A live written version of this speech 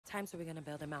times are we gonna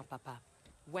bail them out, Papa?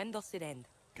 When does it end?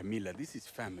 Camila, this is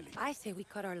family. I say we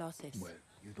cut our losses. Well,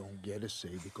 you don't get a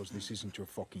say because this isn't your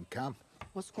fucking camp.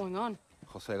 What's going on?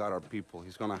 Jose got our people.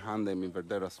 He's gonna hand them in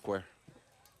Verdera Square.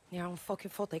 Their own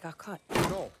fucking fault they got caught.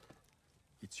 No.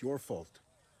 It's your fault.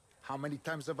 How many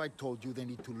times have I told you they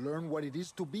need to learn what it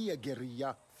is to be a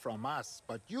guerrilla from us?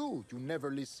 But you never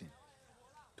listen.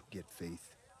 To get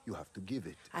faith, you have to give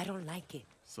it. I don't like it.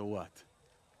 So what?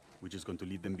 We're just going to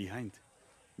leave them behind?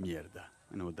 Mierda.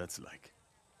 I know what that's like.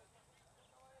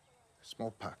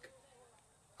 Small pack.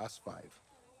 Us 5.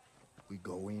 We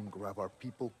go in, grab our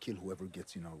people, kill whoever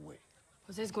gets in our way.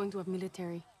 Jose's going to have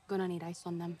military. Gonna need eyes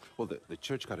on them. Well, the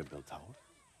church got a bell tower.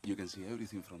 You can see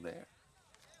everything from there.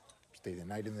 Stay the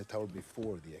night in the tower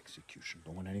before the execution.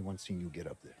 Don't want anyone seeing you get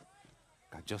up there.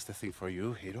 Got just the thing for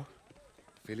you, Hiro.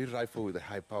 Philly rifle with a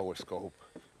high-power scope.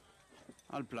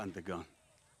 I'll plant the gun.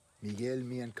 Miguel,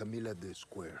 me, and Camila at the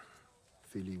square.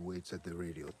 Philly waits at the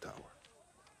radio tower.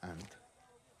 And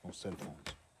no cell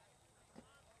phones.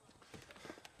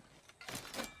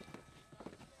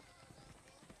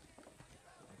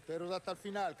 Pero hasta el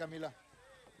final, Camila.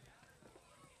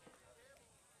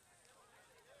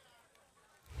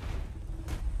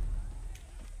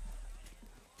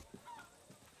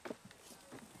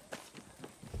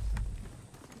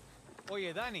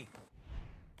 Oye, Dani.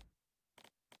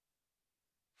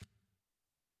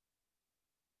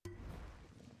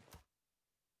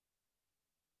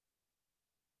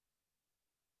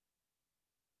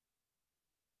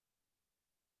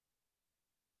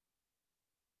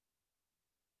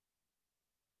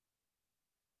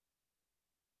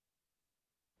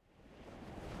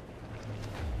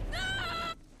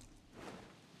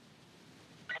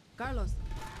 Carlos,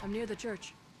 I'm near the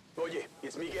church. Oye,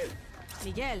 it's Miguel.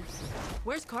 Miguel,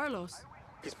 where's Carlos?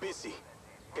 He's busy.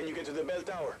 Can you get to the bell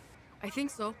tower? I think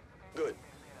so. Good.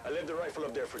 I left the rifle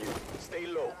up there for you. Stay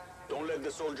low. Don't let the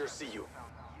soldiers see you.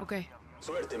 Okay.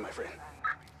 Suerte, my friend.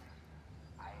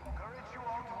 I encourage you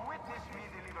all to witness me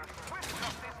deliver swift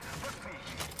justice, but please,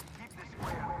 keep the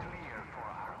square clear for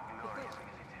our glorious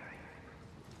military.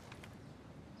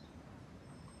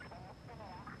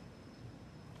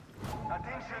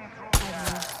 Attention, troops.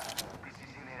 This is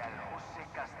General Jose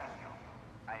Castillo.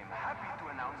 I am happy to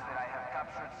announce that I have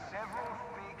captured several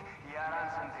fake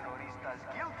Yarans and terroristas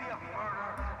guilty of murder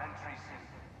and treason.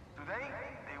 Today,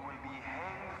 they will be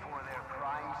hanged for their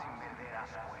crimes in Verdera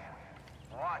Square.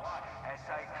 Watch as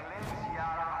I cleanse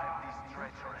Yara of this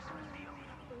treacherous deal.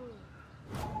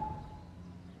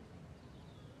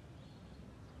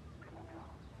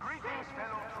 Greetings,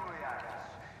 fellow Trujans.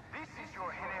 This is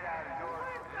your General, your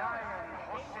Lion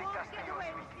Jose Castillo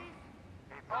speaking.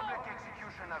 A public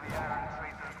execution of Yaran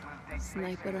traitors will take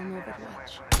Sniper place on in Verdera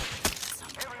Overwatch. Square.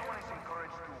 Everyone is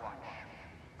encouraged to watch.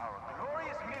 Our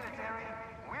glorious military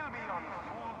will be on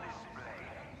full display.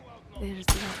 There's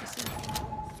the officer.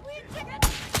 Sweet chicken!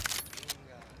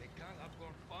 They can't have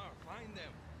gone far. Find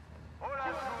them. Hola,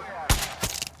 Trujans.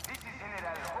 This is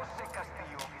General Jose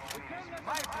Castillo, and it is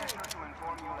my pleasure to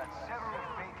inform you that several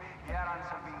fake Yarans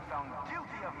have been found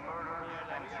guilty of murder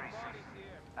and treason.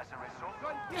 As a result,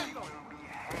 they will be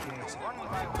hanged one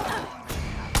by one.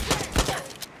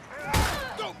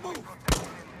 Don't move!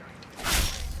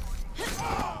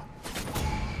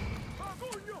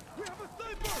 We have a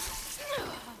sniper!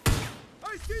 I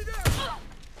see them!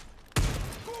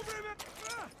 Cúbreme!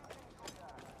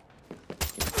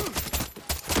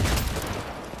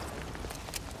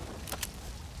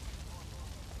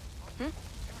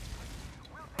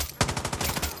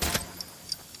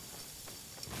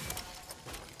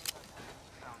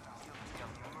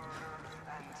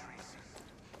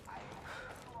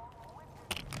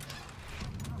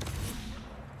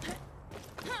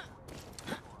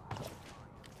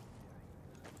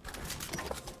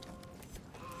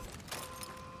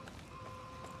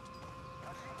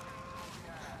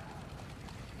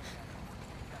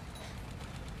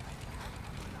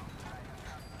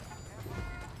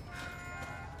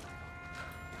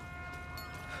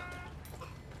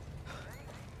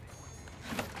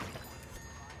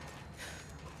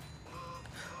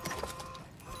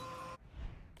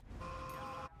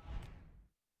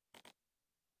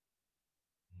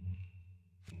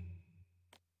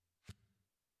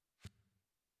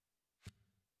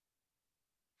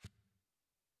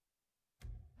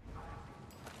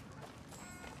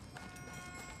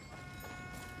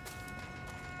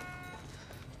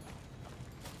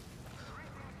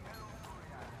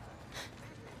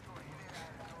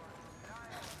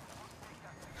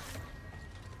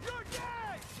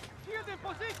 Shield in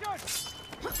position!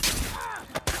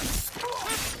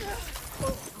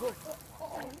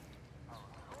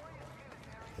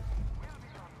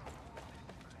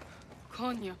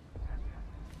 Coño.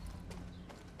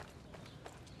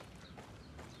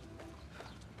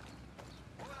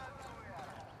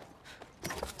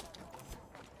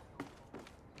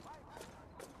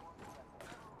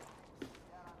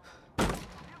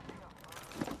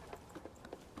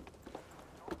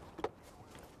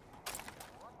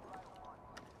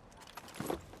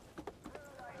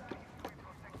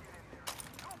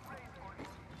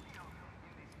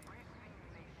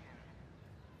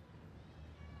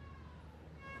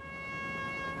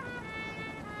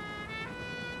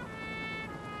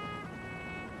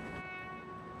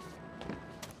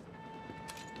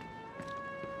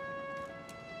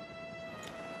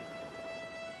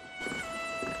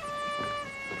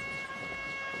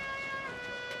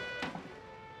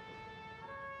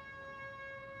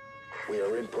 We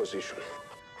are in position.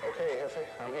 Okay, Jefe,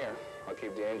 I'm here. I'll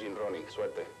keep the engine running.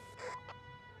 Suerte.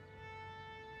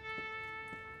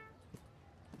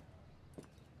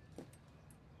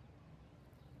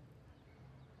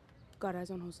 Got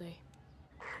eyes on Jose.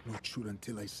 Not shoot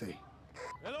until I say.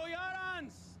 Hello,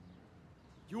 Yarans!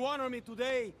 You honor me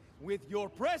today with your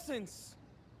presence,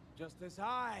 just as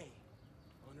I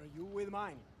honor you with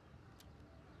mine.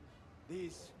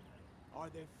 These are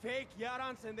the fake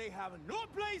Yarans, and they have no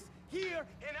place here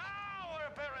in our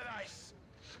paradise!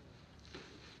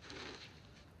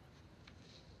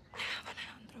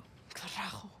 Alejandro.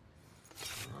 Carajo.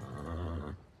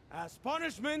 As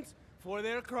punishment for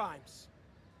their crimes,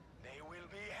 they will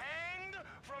be hanged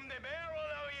from the barrel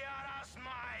of Yara's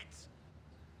might!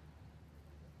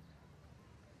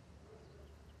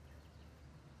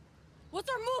 What's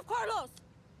our move, Carlos?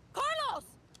 Carlos!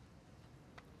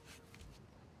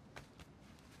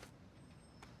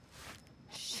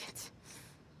 Shit.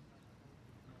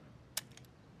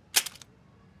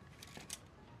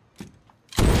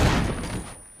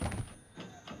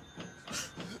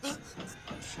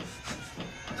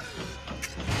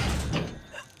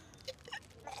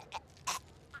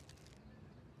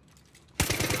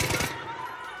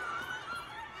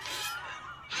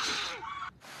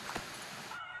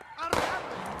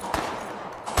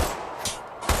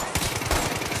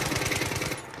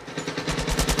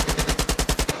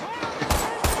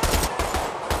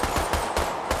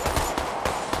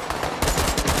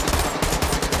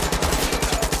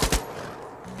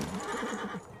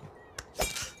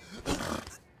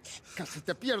 Casi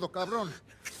te pierdo, cabrón.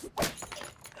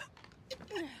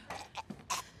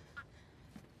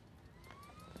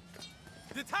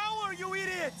 The tower, you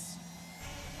idiots!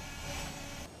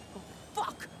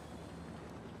 Fuck!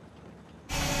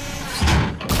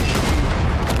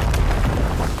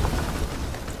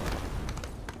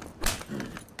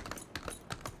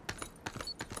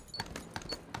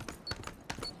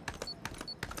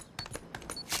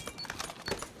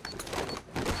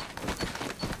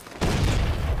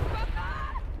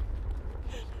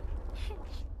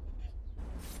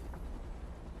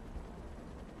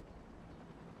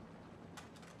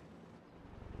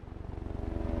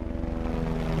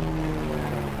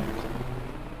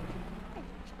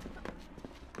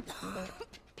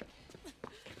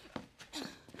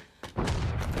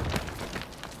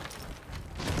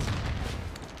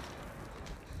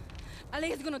 Ale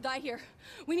is gonna die here.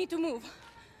 We need to move.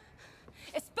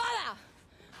 Espada!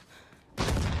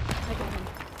 I got him.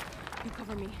 You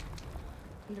cover me.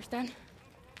 Understand?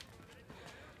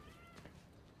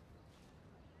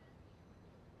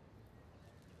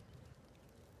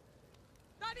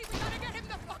 Daddy, we gotta get him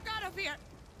the fuck out of here!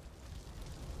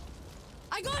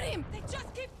 I got him! They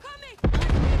just keep coming!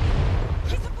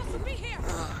 He's supposed to be here!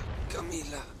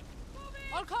 Camila.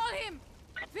 I'll call him!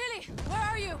 Billy, where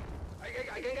are you? I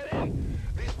can get in.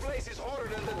 This place is hotter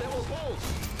than the devil's balls.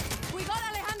 We got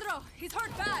Alejandro! He's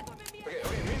hurt bad! Okay,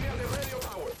 meet me at the radio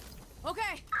tower.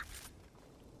 Okay!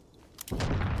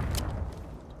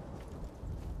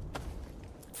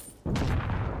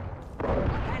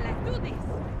 Okay, let's do this!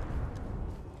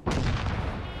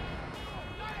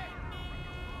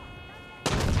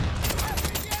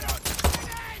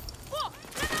 Oh,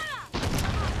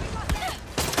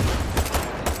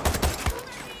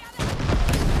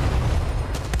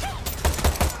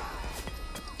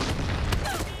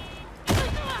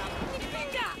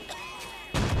 Venga!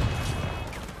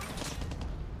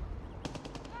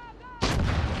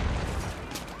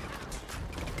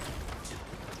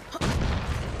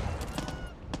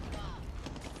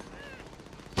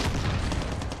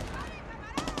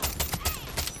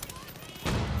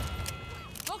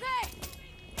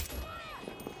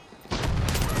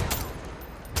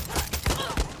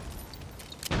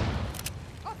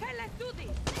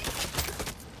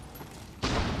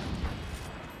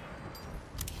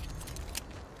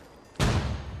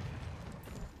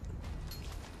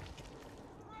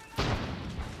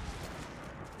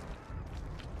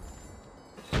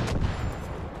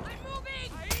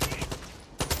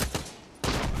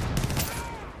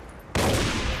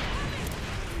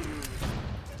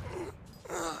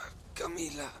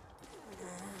 Camila.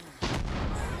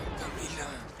 Camila.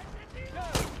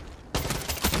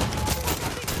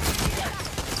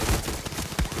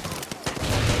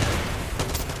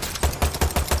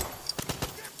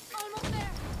 Almost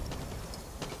there.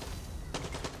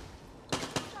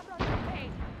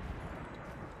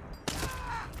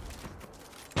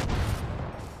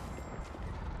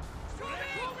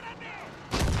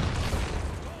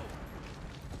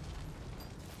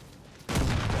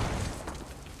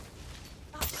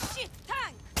 Oh, shit!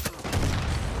 Tank!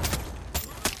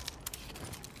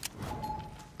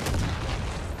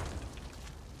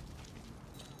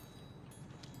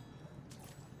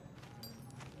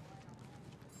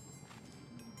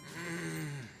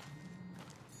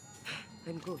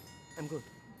 I'm good. I'm good.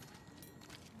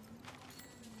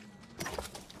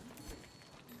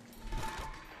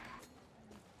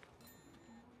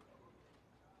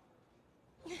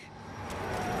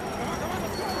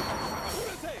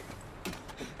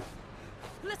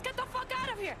 Let's get the fuck out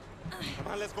of here!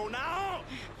 Come on, let's go now!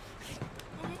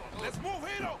 Let's move,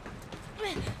 Hero!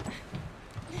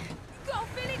 Go,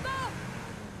 Philly, go!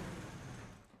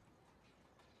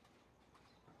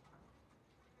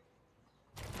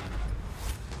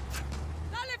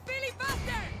 Dale, Philly,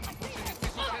 faster!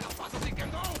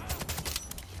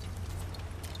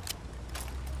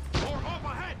 More up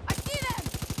ahead! I see them!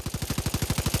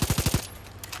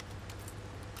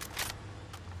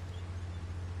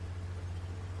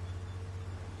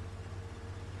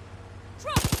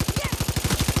 Truck! Yes!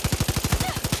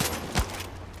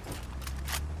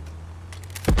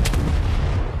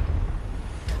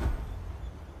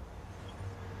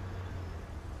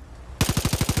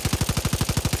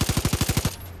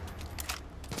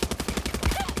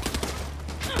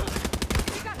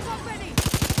 We got company!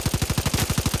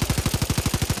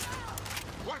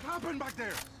 What happened back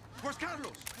there? Where's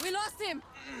Carlos? We lost him!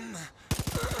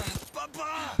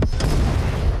 Papa!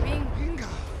 Bing. Venga!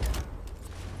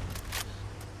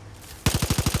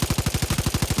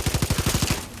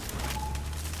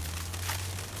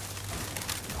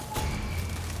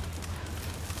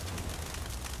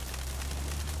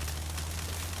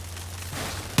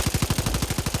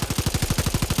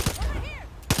 Over here!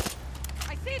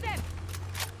 I see them!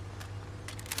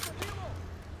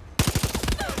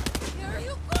 Here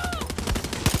you go!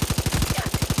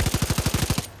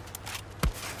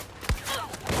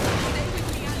 Stay with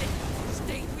me, Alex.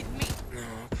 Stay with me.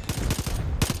 No,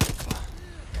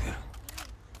 okay.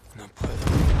 No puedo.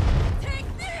 Take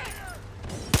this!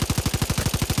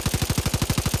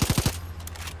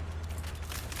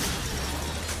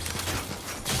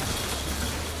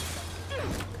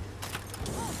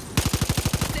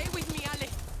 Stay with me,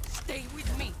 Alex. Stay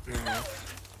with me. No.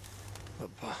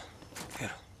 Papá,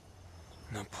 quiero.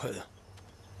 No puedo.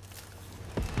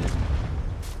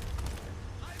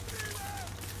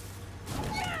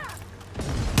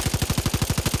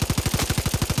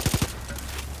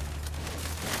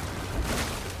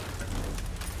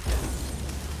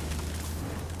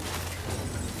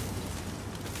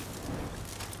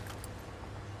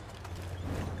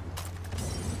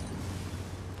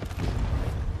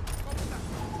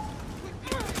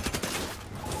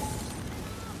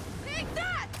 Take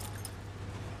that!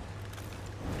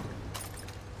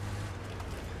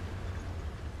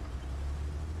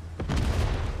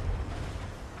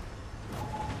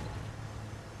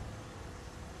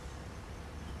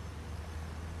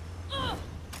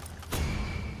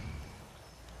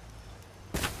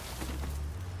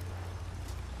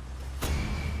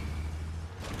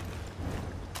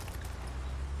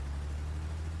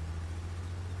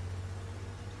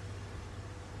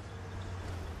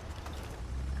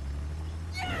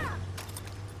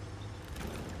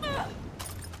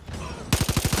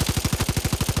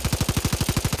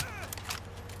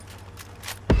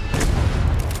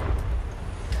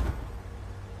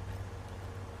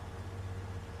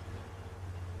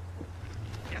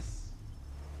 Yes!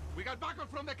 We got backup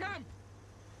from the camp!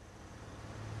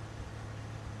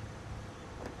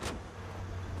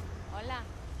 Hola.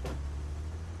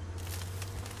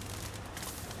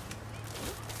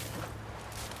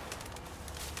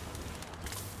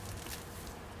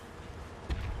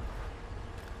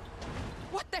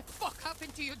 What the fuck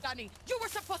happened to you, Danny? You were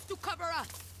supposed to cover us!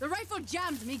 The rifle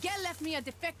jammed. Miguel left me a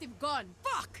defective gun.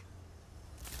 Fuck!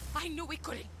 I knew we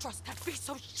couldn't trust that piece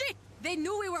of shit! They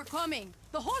knew we were coming.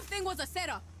 The whole thing was a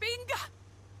setup. Binga!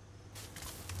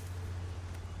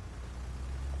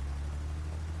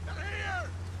 Here!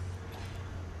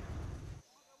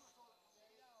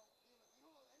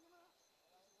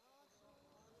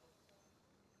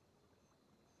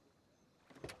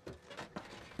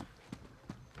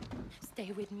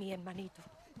 Stay with me, hermanito.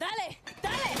 Dale!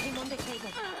 Dale! Him on the table.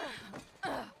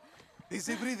 Is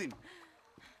he breathing?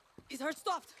 His heart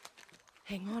stopped.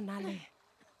 Hang on, Ale.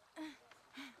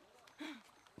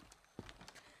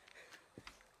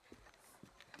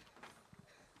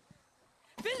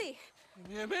 Billy!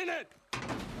 Give me a minute!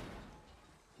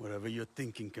 Whatever you're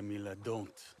thinking, Camila,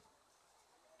 don't.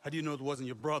 How do you know it wasn't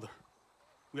your brother?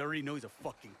 We already know he's a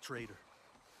fucking traitor.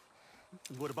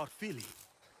 And what about Philly?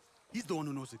 He's the one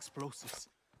who knows explosives.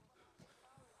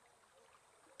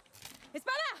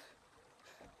 Espada!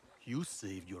 You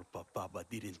saved your papa, but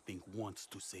didn't think once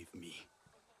to save me.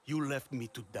 You left me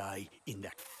to die in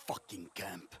that fucking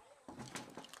camp.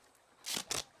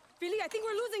 Billy, I think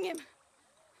we're losing him.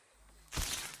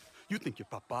 You think your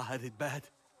papa had it bad?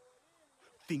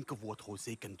 Think of what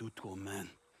Jose can do to a man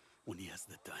when he has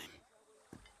the time.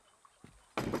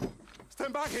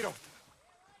 Stand back, Hiro!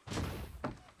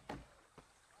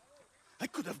 I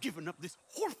could have given up this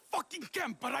whole fucking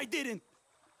camp, but I didn't!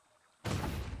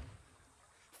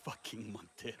 Fucking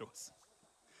Monteros.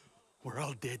 We're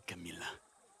all dead, Camila.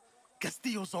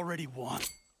 Castillo's already won.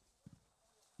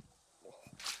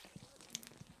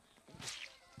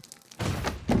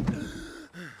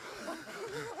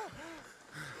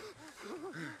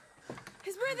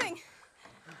 He's breathing!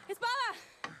 Espada!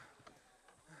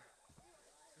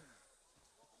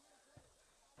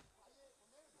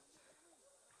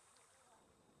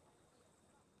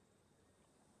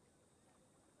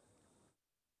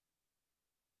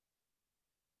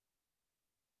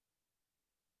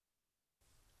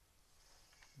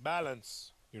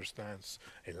 Balance your stance.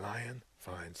 A lion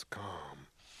finds calm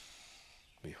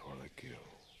before the kill.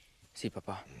 Sí,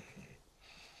 papá.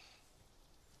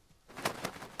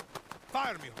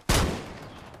 Fire, mijo.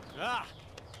 Ah!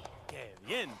 Que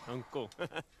bien, uncle.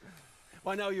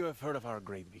 By now you have heard of our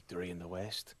great victory in the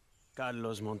West.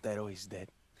 Carlos Montero is dead.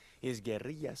 His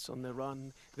guerrillas on the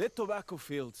run. The tobacco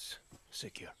fields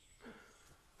secure.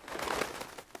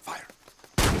 Fire.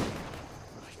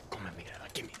 Ay, come mira,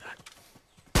 give me that.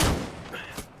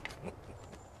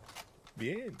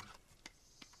 Bien.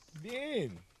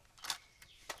 Bien.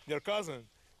 Your cousin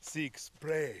seeks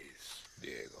praise,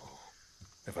 Diego.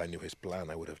 If I knew his plan,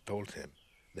 I would have told him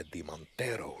that the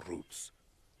Montero roots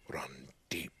run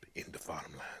deep in the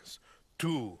farmlands.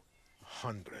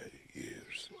 200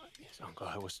 years. Yes, uncle,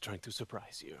 I was trying to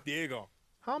surprise you. Diego,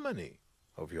 how many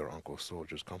of your uncle's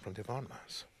soldiers come from the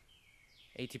farmlands?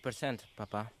 80%,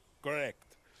 papá.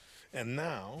 Correct. And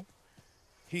now,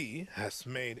 he has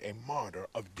made a martyr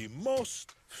of the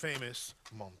most famous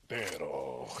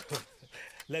Montero.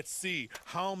 Let's see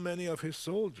how many of his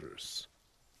soldiers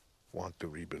want to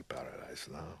rebuild paradise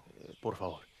now. Por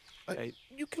favor.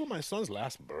 You killed my son's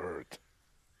last bird.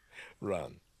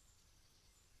 Run.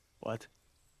 What?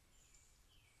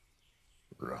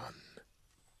 Run.